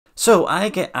So I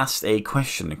get asked a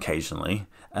question occasionally,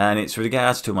 and it's with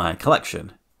regards to my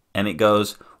collection. And it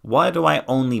goes, why do I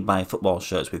only buy football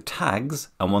shirts with tags,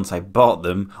 and once I bought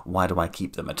them, why do I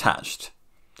keep them attached?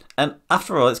 And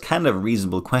after all, it's kind of a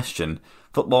reasonable question.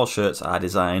 Football shirts are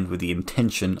designed with the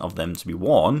intention of them to be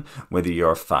worn, whether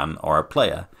you're a fan or a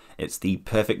player. It's the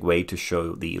perfect way to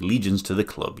show the allegiance to the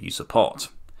club you support.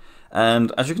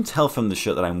 And as you can tell from the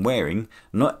shirt that I'm wearing,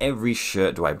 not every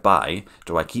shirt do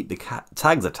I keep the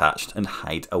tags attached and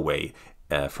hide away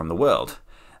from the world.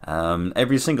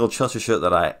 Every single Chelsea shirt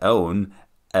that I own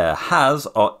has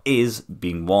or is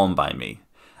being worn by me.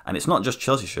 And it's not just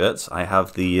Chelsea shirts. I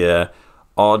have the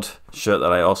odd shirt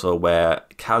that I also wear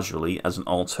casually as an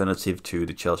alternative to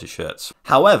the Chelsea shirts.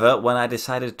 However, when I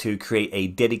decided to create a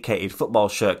dedicated football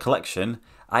shirt collection,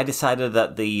 I decided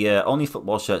that the only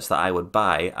football shirts that I would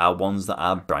buy are ones that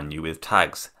are brand new with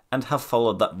tags, and have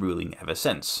followed that ruling ever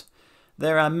since.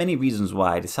 There are many reasons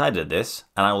why I decided this,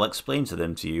 and I will explain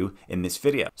them to you in this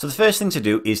video. So the first thing to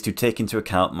do is to take into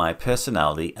account my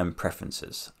personality and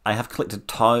preferences. I have collected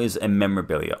toys and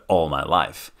memorabilia all my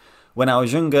life. When I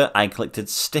was younger, I collected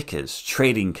stickers,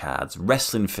 trading cards,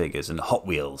 wrestling figures, and Hot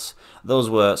Wheels. Those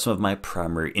were some of my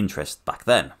primary interests back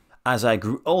then. As I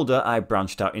grew older, I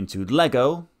branched out into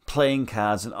Lego, playing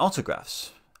cards, and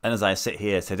autographs. And as I sit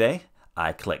here today,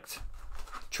 I collect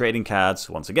trading cards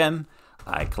once again,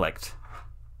 I collect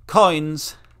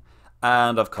coins,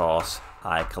 and of course,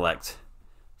 I collect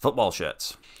football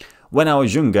shirts. When I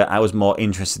was younger, I was more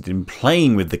interested in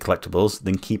playing with the collectibles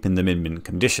than keeping them in mint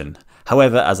condition.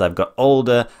 However, as I've got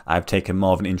older, I've taken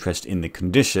more of an interest in the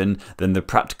condition than the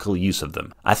practical use of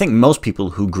them. I think most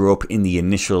people who grew up in the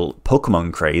initial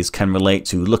Pokemon craze can relate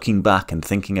to looking back and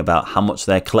thinking about how much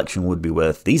their collection would be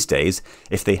worth these days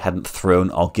if they hadn't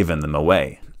thrown or given them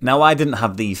away. Now, I didn't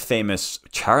have the famous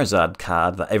Charizard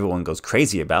card that everyone goes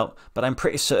crazy about, but I'm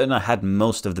pretty certain I had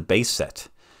most of the base set.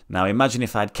 Now imagine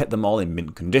if I'd kept them all in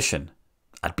mint condition.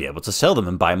 I'd be able to sell them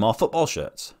and buy more football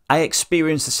shirts. I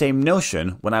experienced the same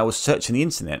notion when I was searching the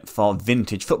internet for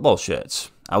vintage football shirts.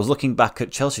 I was looking back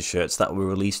at Chelsea shirts that were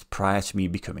released prior to me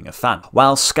becoming a fan.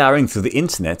 While scouring through the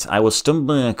internet, I was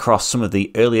stumbling across some of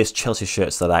the earliest Chelsea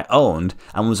shirts that I owned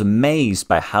and was amazed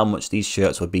by how much these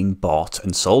shirts were being bought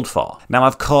and sold for. Now,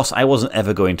 of course, I wasn't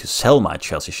ever going to sell my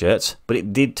Chelsea shirts, but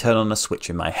it did turn on a switch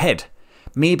in my head.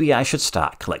 Maybe I should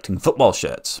start collecting football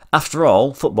shirts. After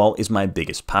all, football is my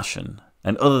biggest passion.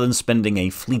 And other than spending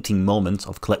a fleeting moment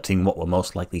of collecting what were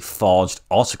most likely forged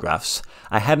autographs,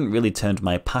 I hadn't really turned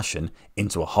my passion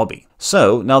into a hobby.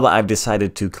 So, now that I've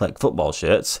decided to collect football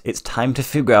shirts, it's time to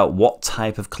figure out what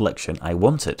type of collection I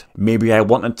wanted. Maybe I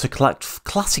wanted to collect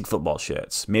classic football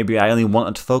shirts. Maybe I only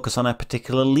wanted to focus on a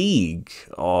particular league,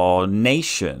 or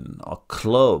nation, or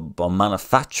club, or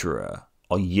manufacturer,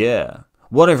 or year.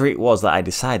 Whatever it was that I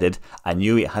decided, I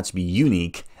knew it had to be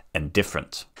unique and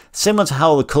different. Similar to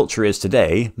how the culture is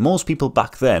today, most people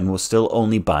back then were still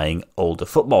only buying older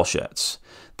football shirts.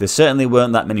 There certainly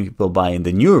weren't that many people buying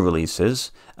the newer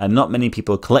releases, and not many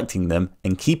people collecting them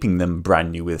and keeping them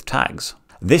brand new with tags.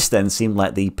 This then seemed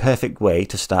like the perfect way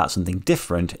to start something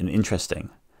different and interesting.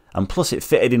 And plus it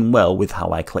fitted in well with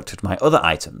how I collected my other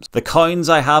items. The coins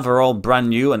I have are all brand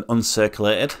new and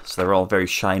uncirculated, so they're all very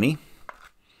shiny.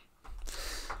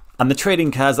 And the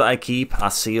trading cards that I keep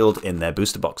are sealed in their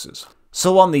booster boxes.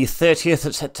 So on the 30th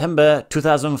of September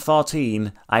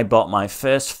 2014, I bought my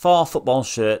first 4 football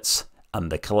shirts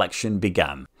and the collection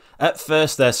began. At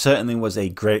first, there certainly was a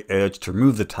great urge to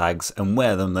remove the tags and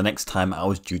wear them the next time I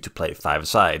was due to play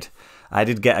five-a-side. I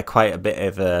did get quite a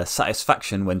bit of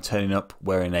satisfaction when turning up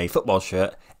wearing a football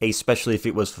shirt, especially if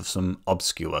it was for some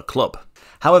obscure club.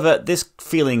 However, this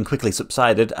feeling quickly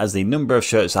subsided as the number of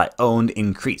shirts I owned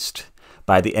increased.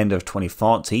 By the end of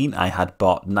 2014, I had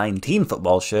bought 19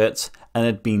 football shirts and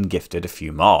had been gifted a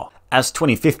few more. As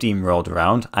 2015 rolled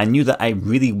around, I knew that I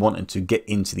really wanted to get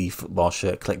into the football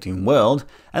shirt collecting world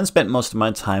and spent most of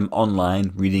my time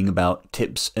online reading about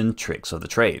tips and tricks of the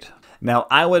trade. Now,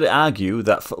 I would argue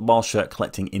that football shirt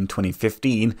collecting in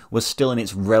 2015 was still in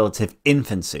its relative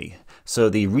infancy, so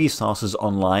the resources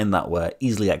online that were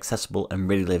easily accessible and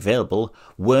readily available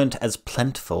weren't as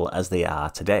plentiful as they are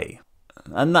today.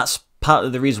 And that's part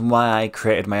of the reason why I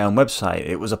created my own website.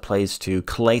 It was a place to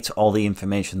collate all the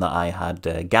information that I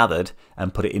had gathered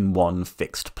and put it in one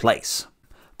fixed place.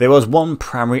 There was one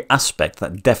primary aspect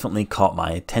that definitely caught my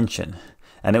attention,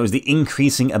 and it was the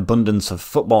increasing abundance of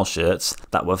football shirts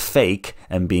that were fake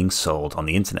and being sold on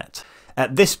the internet.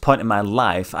 At this point in my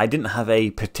life, I didn't have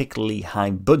a particularly high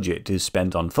budget to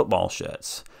spend on football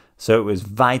shirts, So it was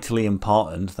vitally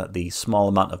important that the small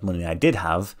amount of money I did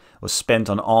have was spent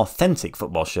on authentic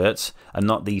football shirts and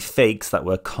not the fakes that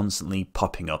were constantly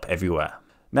popping up everywhere.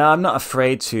 Now, I'm not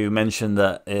afraid to mention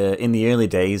that in the early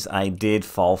days I did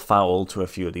fall foul to a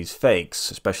few of these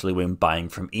fakes, especially when buying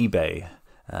from eBay.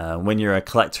 When you're a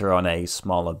collector on a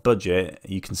smaller budget,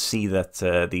 you can see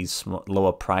that these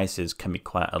lower prices can be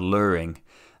quite alluring.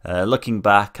 Looking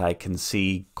back, I can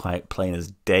see quite plain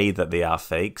as day that they are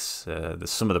fakes.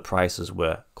 Some of the prices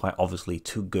were quite obviously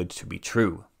too good to be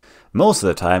true. Most of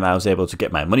the time I was able to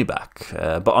get my money back,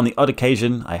 but on the odd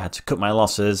occasion I had to cut my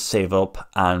losses, save up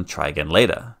and try again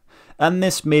later. And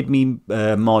this made me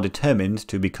more determined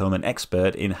to become an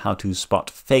expert in how to spot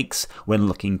fakes when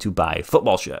looking to buy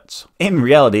football shirts. In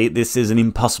reality, this is an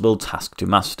impossible task to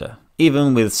master.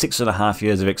 Even with 6.5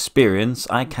 years of experience,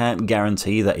 I can't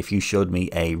guarantee that if you showed me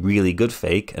a really good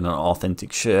fake and an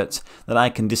authentic shirt, that I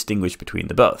can distinguish between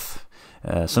the both.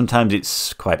 Sometimes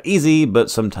it's quite easy, but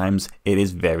sometimes it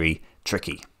is very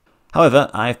tricky.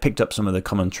 However, I've picked up some of the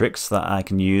common tricks that I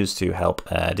can use to help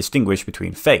distinguish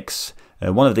between fakes.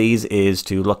 One of these is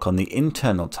to look on the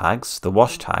internal tags, the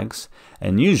wash tags,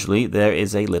 and usually there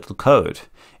is a little code.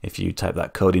 If you type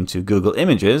that code into Google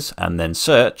Images and then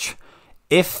search,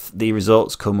 if the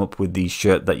results come up with the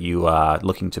shirt that you are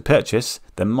looking to purchase,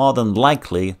 then more than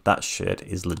likely that shirt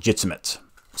is legitimate.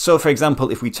 So for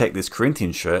example, if we take this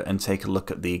Corinthians shirt and take a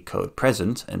look at the code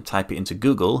present and type it into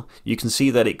Google, you can see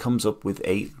that it comes up with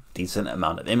a decent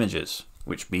amount of images,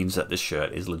 which means that this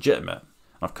shirt is legitimate.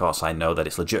 Of course, I know that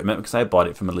it's legitimate because I bought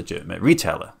it from a legitimate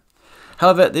retailer.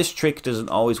 However, this trick doesn't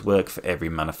always work for every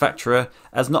manufacturer,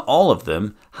 as not all of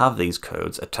them have these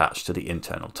codes attached to the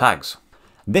internal tags.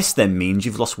 This then means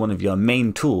you've lost one of your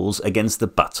main tools against the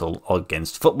battle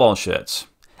against football shirts.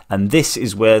 And this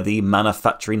is where the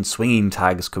manufacturing swinging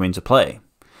tags come into play.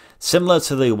 Similar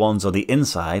to the ones on the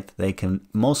inside, they can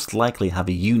most likely have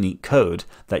a unique code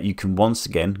that you can once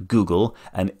again Google,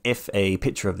 and if a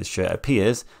picture of the shirt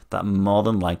appears, that more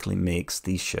than likely makes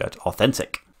the shirt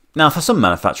authentic. Now for some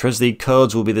manufacturers, the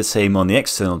codes will be the same on the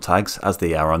external tags as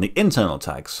they are on the internal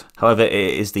tags. However, it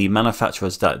is the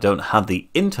manufacturers that don't have the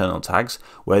internal tags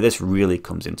where this really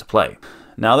comes into play.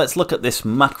 Now let's look at this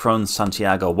Macron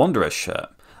Santiago Wanderers shirt.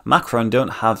 Macron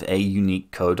don't have a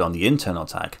unique code on the internal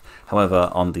tag.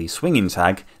 However, on the swinging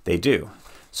tag, they do.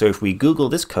 So if we Google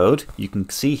this code, you can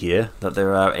see here that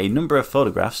there are a number of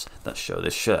photographs that show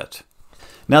this shirt.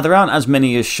 Now there aren't as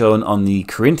many as shown on the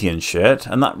Corinthians shirt,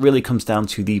 and that really comes down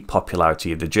to the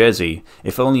popularity of the jersey.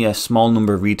 If only a small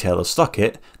number of retailers stock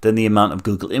it, then the amount of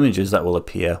Google images that will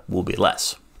appear will be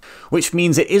less. Which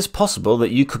means it is possible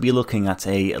that you could be looking at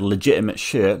a legitimate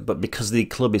shirt, but because the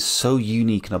club is so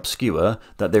unique and obscure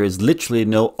that there is literally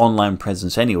no online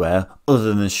presence anywhere other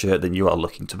than the shirt that you are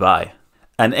looking to buy.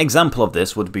 An example of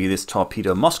this would be this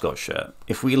Torpedo Moscow shirt.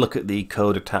 If we look at the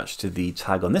code attached to the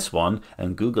tag on this one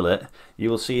and Google it, you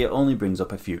will see it only brings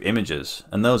up a few images,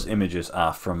 and those images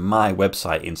are from my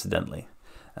website incidentally,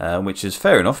 which is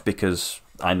fair enough because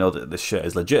I know that this shirt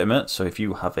is legitimate, so if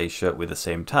you have a shirt with the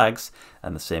same tags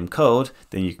and the same code,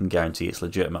 then you can guarantee it's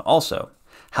legitimate also.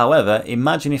 However,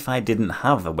 imagine if I didn't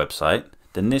have a website,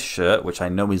 then this shirt, which I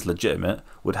know is legitimate,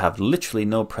 would have literally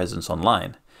no presence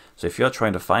online. So if you're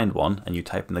trying to find one and you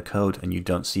type in the code and you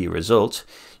don't see a result,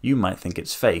 you might think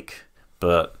it's fake,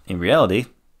 but in reality,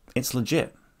 it's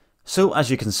legit. So as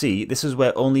you can see, this is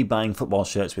where only buying football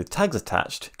shirts with tags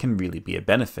attached can really be a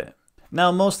benefit.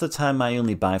 Now, most of the time I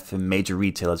only buy from major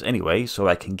retailers anyway, so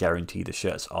I can guarantee the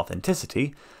shirt's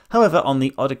authenticity. However, on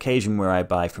the odd occasion where I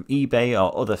buy from eBay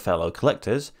or other fellow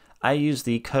collectors, I use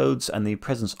the codes and the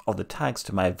presence of the tags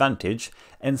to my advantage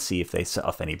and see if they set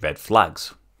off any red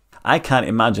flags. I can't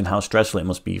imagine how stressful it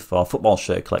must be for football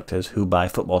shirt collectors who buy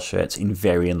football shirts in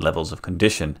varying levels of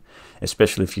condition,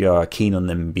 especially if you are keen on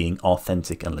them being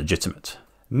authentic and legitimate.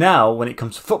 Now, when it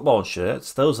comes to football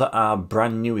shirts, those that are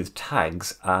brand new with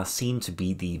tags are seen to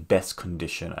be the best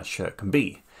condition a shirt can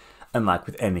be. And like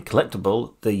with any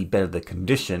collectible, the better the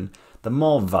condition, the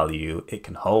more value it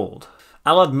can hold.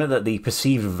 I'll admit that the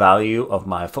perceived value of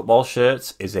my football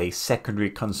shirts is a secondary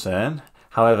concern.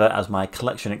 However, as my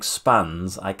collection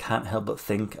expands, I can't help but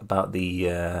think about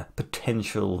the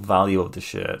potential value of the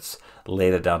shirts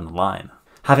later down the line.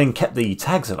 Having kept the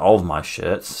tags on all of my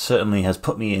shirts certainly has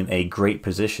put me in a great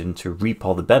position to reap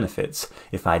all the benefits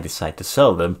if I decide to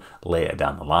sell them later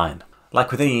down the line. Like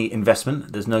with any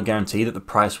investment, there's no guarantee that the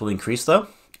price will increase though.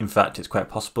 In fact, it's quite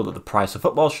possible that the price of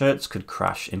football shirts could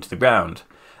crash into the ground.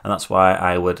 And that's why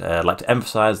I would like to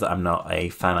emphasize that I'm not a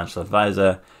financial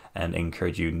advisor and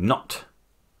encourage you not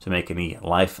to make any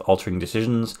life-altering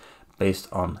decisions based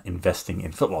on investing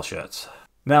in football shirts.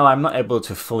 Now, I'm not able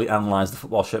to fully analyse the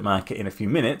football shirt market in a few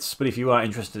minutes, but if you are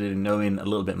interested in knowing a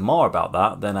little bit more about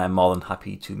that, then I'm more than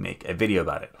happy to make a video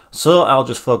about it. So I'll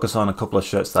just focus on a couple of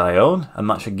shirts that I own, and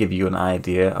that should give you an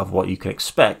idea of what you can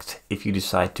expect if you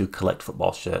decide to collect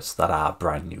football shirts that are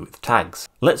brand new with tags.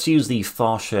 Let's use the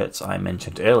 4 shirts I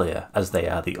mentioned earlier, as they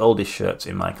are the oldest shirts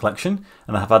in my collection,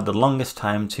 and have had the longest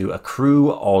time to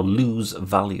accrue or lose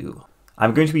value.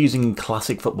 I'm going to be using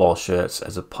classic football shirts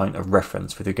as a point of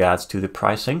reference with regards to the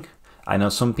pricing. I know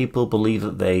some people believe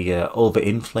that they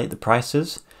overinflate the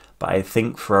prices, but I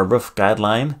think for a rough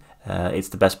guideline, it's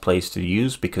the best place to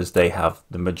use because they have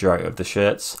the majority of the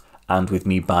shirts, and with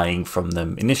me buying from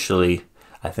them initially,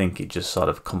 I think it just sort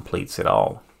of completes it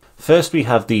all. First, we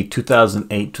have the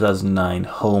 2008-2009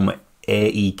 home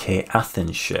AEK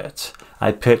Athens shirt.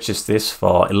 I purchased this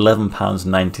for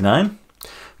 £11.99.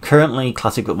 Currently,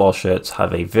 classic football shirts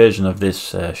have a version of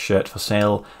this shirt for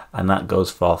sale, and that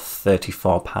goes for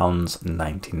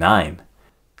 £34.99.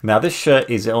 Now, this shirt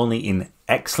is only in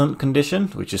excellent condition,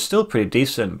 which is still pretty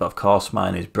decent, but of course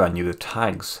mine is brand new with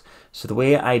tags. So the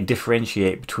way I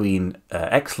differentiate between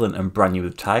excellent and brand new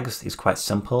with tags is quite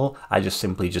simple. I just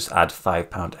simply add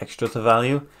 £5 extra to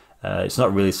value. It's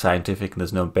not really scientific and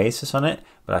there's no basis on it,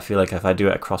 but I feel like if I do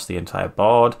it across the entire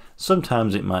board,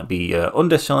 sometimes it might be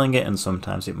underselling it and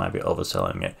sometimes it might be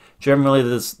overselling it. Generally,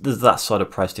 there's that sort of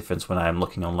price difference when I'm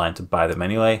looking online to buy them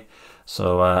anyway.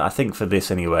 So I think for this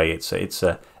anyway, it's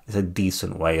a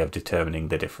decent way of determining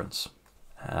the difference.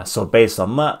 So based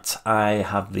on that, I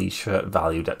have the shirt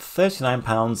valued at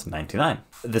 £39.99.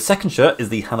 The second shirt is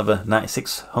the Hanover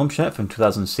 96 home shirt from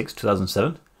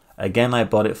 2006-2007. Again, I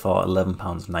bought it for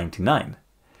 £11.99.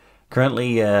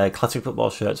 Currently, classic football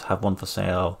shirts have one for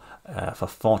sale for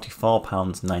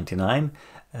 £44.99,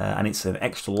 and it's an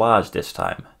extra large this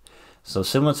time. So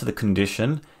similar to the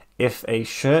condition, if a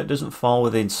shirt doesn't fall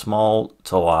within small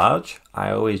to large, I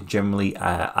always generally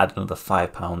add another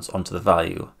 £5 onto the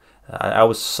value. I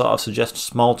always sort of suggest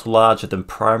small to larger than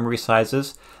primary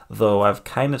sizes, though I've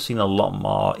kind of seen a lot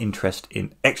more interest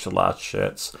in extra large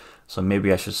shirts, so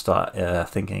maybe I should start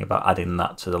thinking about adding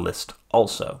that to the list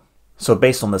also. So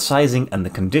based on the sizing and the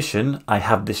condition, I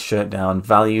have this shirt down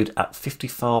valued at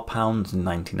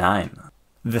 £54.99.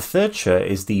 The third shirt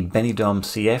is the Benidorm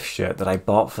CF shirt that I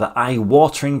bought for the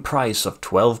eye-watering price of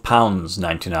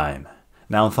 £12.99.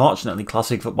 Now, unfortunately,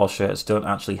 classic football shirts don't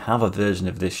actually have a version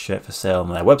of this shirt for sale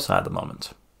on their website at the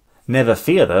moment. Never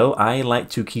fear though, I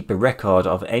like to keep a record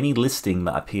of any listing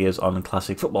that appears on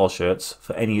classic football shirts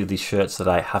for any of these shirts that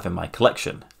I have in my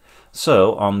collection.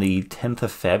 So, on the 10th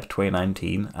of Feb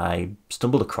 2019, I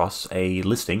stumbled across a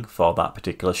listing for that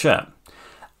particular shirt,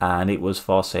 and it was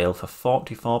for sale for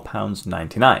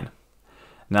 £44.99.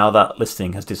 Now that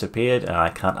listing has disappeared and I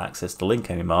can't access the link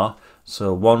anymore,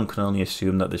 so one can only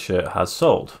assume that the shirt has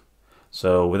sold.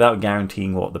 So without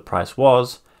guaranteeing what the price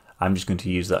was, I'm just going to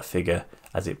use that figure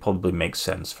as it probably makes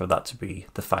sense for that to be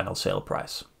the final sale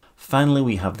price. Finally,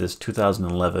 we have this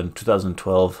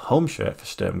 2011-2012 home shirt for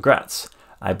Sturm Graz.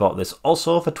 I bought this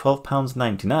also for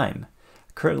 £12.99.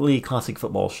 Currently, classic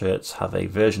football shirts have a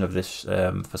version of this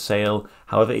for sale,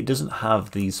 however it doesn't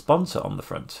have the sponsor on the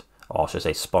front, or should I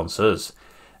say sponsors.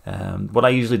 What I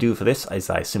usually do for this is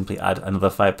I simply add another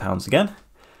 £5 again.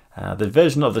 The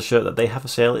version of the shirt that they have for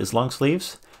sale is long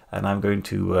sleeves, and I'm going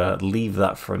to leave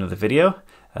that for another video,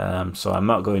 so I'm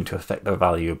not going to affect the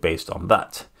value based on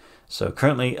that. So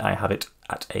currently I have it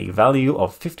at a value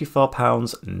of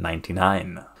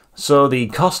 £54.99. So the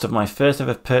cost of my first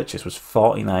ever purchase was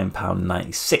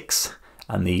 £49.96,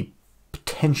 and the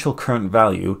potential current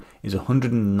value is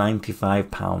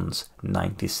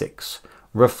 £195.96,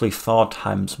 roughly 4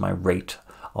 times my rate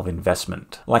of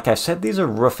investment. Like I said, these are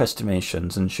rough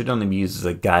estimations and should only be used as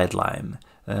a guideline,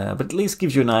 but at least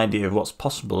gives you an idea of what's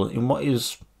possible in what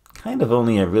is kind of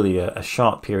only a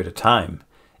short period of time.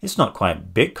 It's not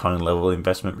quite Bitcoin level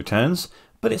investment returns,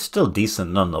 but it's still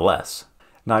decent nonetheless.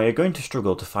 Now, you're going to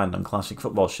struggle to find on classic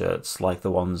football shirts like the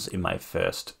ones in my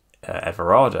first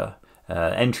ever order.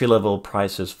 Entry-level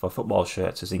prices for football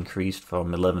shirts has increased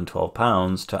from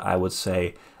 £11–12 to, I would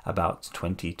say, about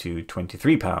 £20 to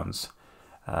 £23.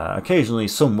 Occasionally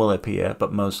some will appear,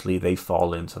 but mostly they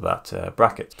fall into that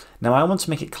bracket. Now, I want to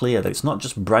make it clear that it's not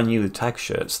just brand new tag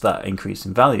shirts that increase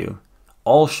in value.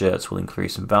 All shirts will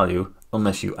increase in value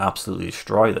unless you absolutely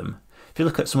destroy them. If you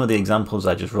look at some of the examples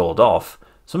I just rolled off,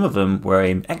 some of them were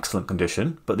in excellent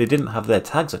condition, but they didn't have their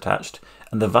tags attached,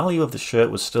 and the value of the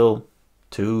shirt was still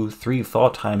 2, 3,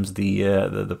 4 times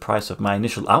the price of my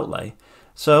initial outlay.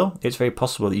 So it's very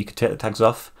possible that you could take the tags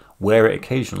off, wear it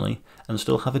occasionally, and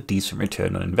still have a decent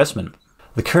return on investment.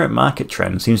 The current market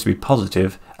trend seems to be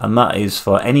positive, and that is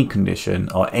for any condition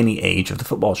or any age of the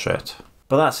football shirt.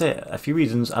 But that's it, a few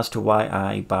reasons as to why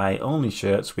I buy only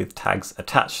shirts with tags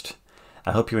attached.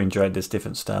 I hope you enjoyed this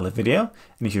different style of video,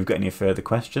 and if you've got any further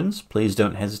questions, please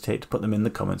don't hesitate to put them in the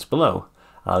comments below.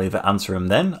 I'll either answer them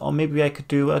then, or maybe I could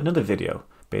do another video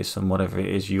based on whatever it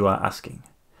is you are asking.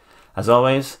 As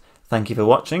always, thank you for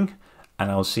watching, and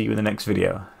I'll see you in the next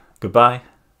video. Goodbye.